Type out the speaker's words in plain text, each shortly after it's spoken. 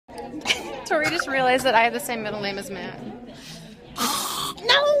Tori just realized that I have the same middle name as Matt.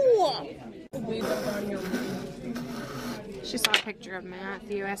 No! She saw a picture of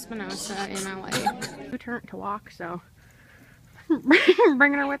Matthew Espinosa in LA. Who turned to walk, so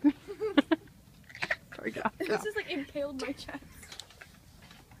bringing her with me. Tori, get off. This is like impaled my chest.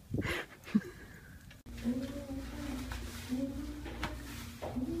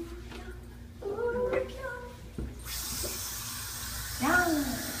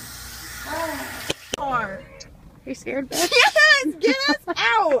 Are you scared, bitch? Yes! Get us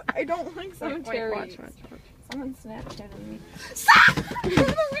out! I don't like cemeteries. Watch. Someone Snapchatted me.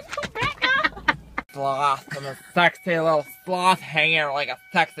 Sloth. I'm a sexy little sloth hanging out like a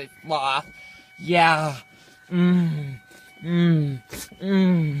sexy sloth. Yeah. I'm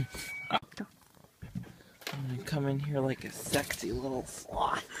gonna come in here like a sexy little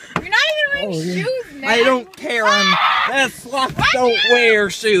sloth. You're not even wearing shoes, man. I don't care. That sloth don't wear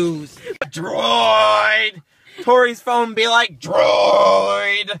shoes. Droid. Tori's phone be like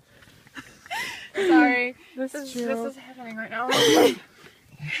droid. Sorry. This is happening right now.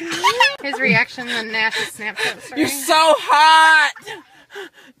 His reaction to Nash's Snapchat story. You're so hot.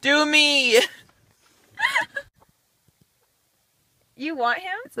 Do me. You want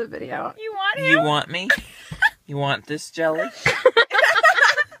him? It's a video. You want him? You want me? You want this jelly?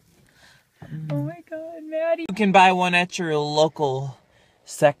 Oh my god, Maddie. You can buy one at your local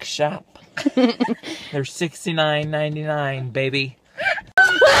sex shop. They're $69.99, baby.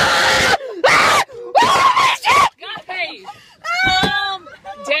 Guys, calm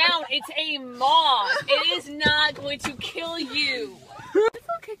down. It's a moth. It is not going to kill you. It's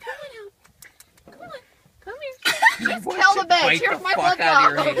okay. Come on out. Come on. Come here. Just tell the bitch. Here's my blood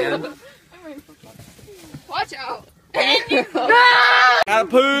Hand. Watch out. Gotta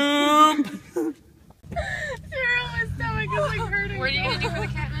poop. Sarah, my stomach is like hurting. What are you gonna do for the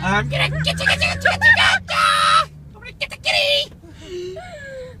cat? I'm gonna get you. I'm gonna get the kitty.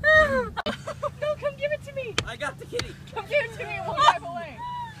 No, come give it to me. I got the kitty. Come give it to me and we'll drive away.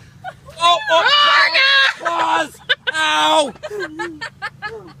 Oh, claws. Ow.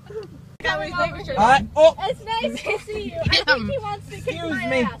 Oh, It's nice to see you. I think he wants to kick Excuse my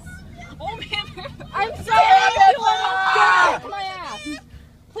me. ass. Oh man. I'm sorry. He wants to kick my ass.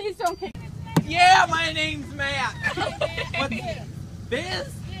 Please don't kick me. yeah, my name's Matt. What's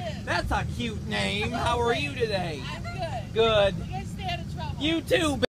Biz? That's a cute name. How are you today? I'm good. Good. You guys stay out of trouble. You too,